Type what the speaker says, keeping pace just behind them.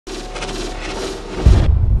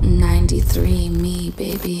93 me,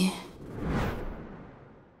 baby.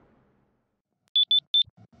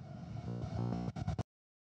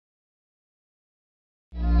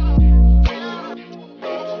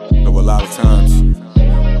 A lot of times,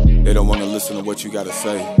 they don't want to listen to what you gotta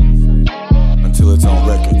say until it's on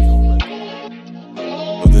record.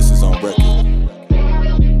 But this is on record.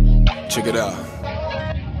 Check it out.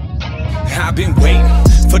 I've been waiting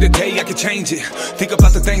for the day I can change it. Think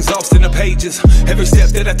about the things lost in the pages. Every step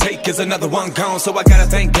that I take is another one gone, so I gotta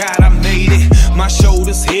thank God I made it. My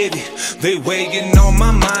shoulders heavy, they weighing on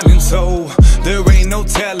my mind and soul. There ain't no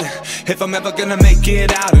telling if I'm ever gonna make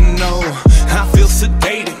it out and no. I feel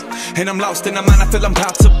sedated, and I'm lost in the mind, I feel I'm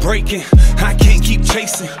about to break it. I can't keep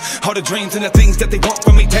chasing all the dreams and the things that they want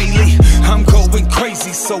from me daily. I'm going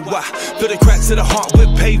crazy, so I fill the cracks of the heart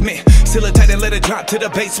with pavement. Seal it tight and let it drop to the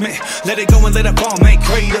basement. Let it go and let it fall, make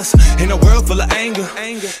craters in a world full of anger.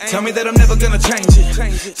 Tell me that I'm never gonna change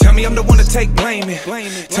it. Tell me I'm the one to take blame it.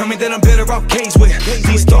 Tell me that I'm better off caged with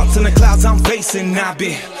these thoughts in the clouds I'm facing. I've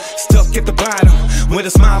been stuck at the bottom with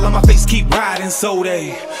a smile on my face, keep riding. So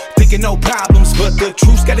they thinking no problems, but the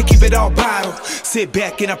truth's gotta keep it all bottled. Sit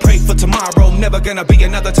back and I pray for tomorrow. Never gonna be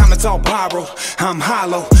another time it's all borrowed. I'm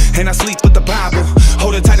hollow and I sleep with the Bible.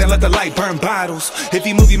 Hold it tight and let the light burn bottles. If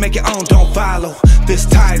you move, you make your own, don't follow. This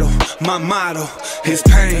title, my motto is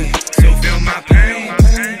pain. So feel my pain.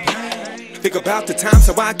 Think about the times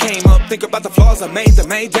how I came up. Think about the flaws I made that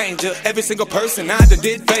made danger. Every single person I done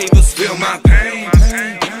did favors. Feel my pain.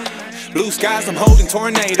 Blue skies, I'm holding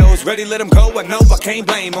tornadoes. Ready, let them go, I know I can't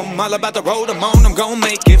blame them. All about the road I'm on, I'm gon'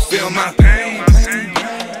 make it. Feel my pain.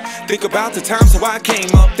 Think about the times how I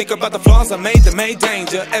came up. Think about the flaws I made that made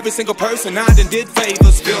danger. Every single person I done did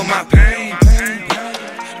favors. Feel my pain.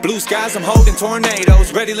 Blue skies, I'm holding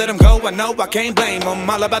tornadoes. Ready, let them go, I know I can't blame them.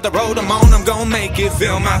 All about the road I'm on, I'm gon' make it.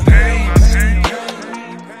 Feel my pain.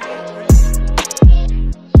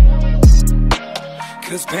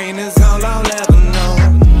 Cause pain is all I'll ever know.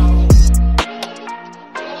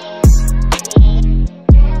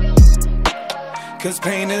 Cause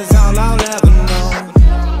pain is all I'll ever know.